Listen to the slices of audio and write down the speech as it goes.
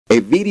A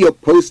video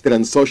posted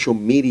on social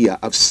media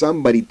of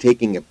somebody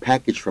taking a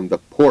package from the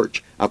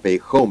porch of a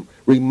home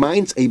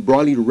reminds a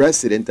Brawley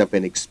resident of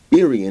an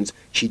experience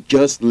she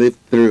just lived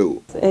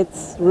through.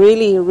 It's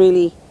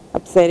really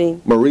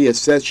upsetting. Maria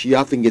says she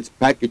often gets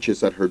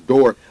packages at her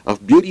door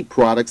of beauty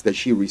products that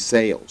she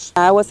resales.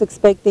 I was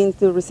expecting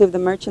to receive the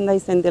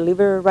merchandise and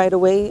deliver right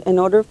away in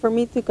order for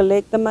me to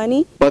collect the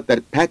money. But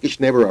that package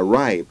never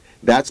arrived.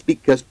 That's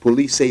because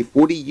police say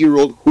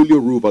 40-year-old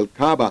Julio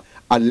Rubalcaba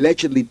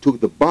allegedly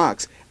took the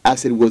box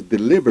as it was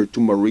delivered to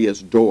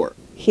Maria's door.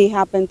 He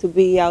happened to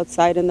be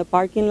outside in the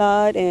parking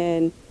lot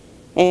and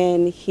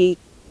he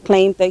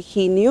claimed that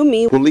he knew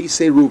me. Police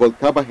say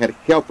Rubalcaba had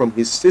help from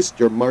his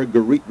sister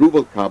Marguerite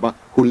Rubalcaba,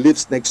 who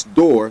lives next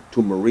door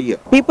to Maria.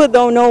 People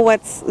don't know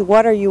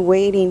what are you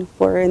waiting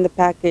for in the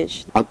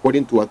package.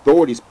 According to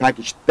authorities,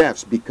 package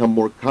thefts become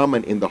more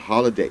common in the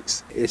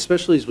holidays.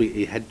 Especially as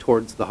we head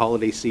towards the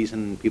holiday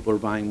season, people are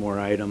buying more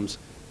items.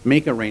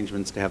 Make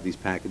arrangements to have these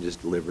packages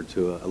delivered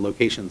to a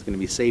location that's going to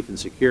be safe and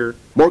secure.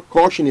 More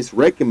caution is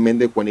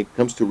recommended when it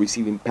comes to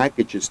receiving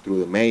packages through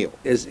the mail.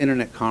 As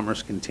internet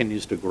commerce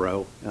continues to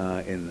grow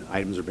and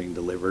items are being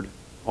delivered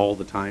all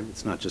the time,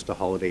 it's not just a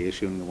holiday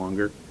issue any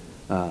longer,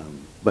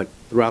 but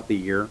throughout the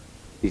year,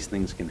 these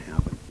things can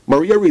happen.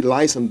 Maria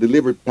relies on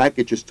delivered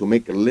packages to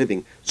make a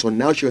living, so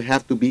now she'll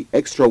have to be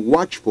extra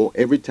watchful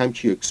every time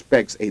she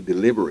expects a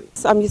delivery.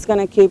 So I'm just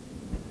going to keep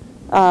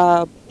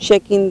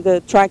checking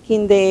the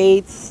tracking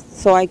dates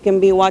so I can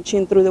be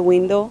watching through the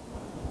window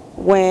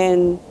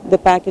when the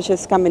package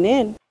is coming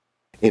in.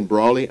 In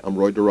Brawley, I'm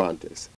Roy Durantes.